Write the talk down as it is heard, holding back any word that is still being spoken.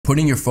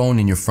Putting your phone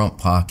in your front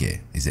pocket,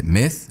 is it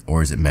myth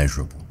or is it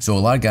measurable? So a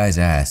lot of guys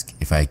ask,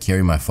 if I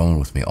carry my phone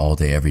with me all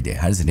day, every day,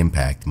 how does it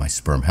impact my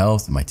sperm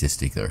health and my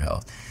testicular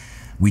health?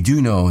 We do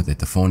know that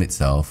the phone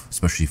itself,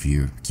 especially if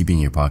you're keeping it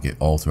in your pocket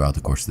all throughout the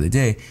course of the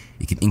day,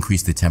 it can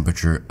increase the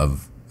temperature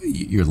of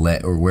your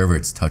leg or wherever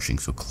it's touching,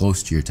 so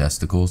close to your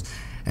testicles,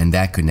 and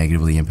that could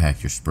negatively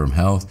impact your sperm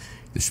health,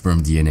 the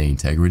sperm DNA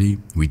integrity.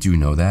 We do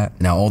know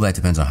that. Now, all that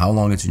depends on how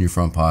long it's in your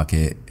front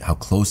pocket, how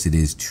close it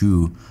is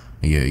to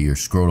your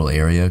scrotal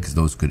area, because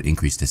those could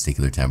increase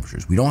testicular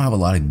temperatures. We don't have a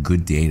lot of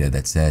good data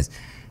that says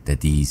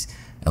that these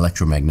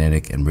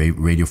electromagnetic and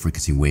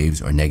radiofrequency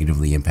waves are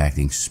negatively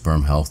impacting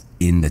sperm health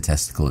in the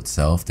testicle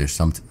itself. There's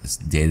some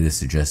data to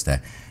suggest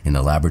that in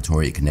the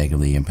laboratory it can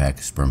negatively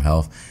impact sperm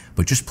health,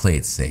 but just play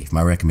it safe.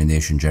 My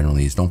recommendation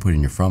generally is don't put it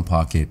in your front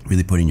pocket,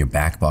 really put it in your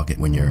back pocket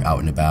when you're out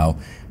and about.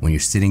 When you're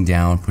sitting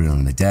down, put it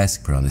on the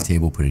desk, put it on the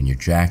table, put it in your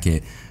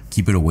jacket.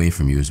 Keep it away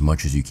from you as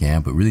much as you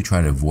can, but really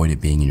try to avoid it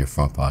being in your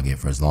front pocket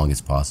for as long as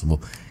possible,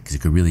 because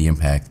it could really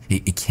impact,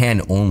 it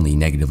can only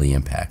negatively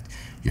impact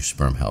your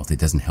sperm health. It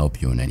doesn't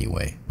help you in any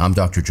way. I'm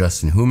Dr.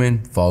 Justin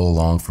Houman. Follow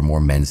along for more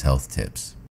men's health tips.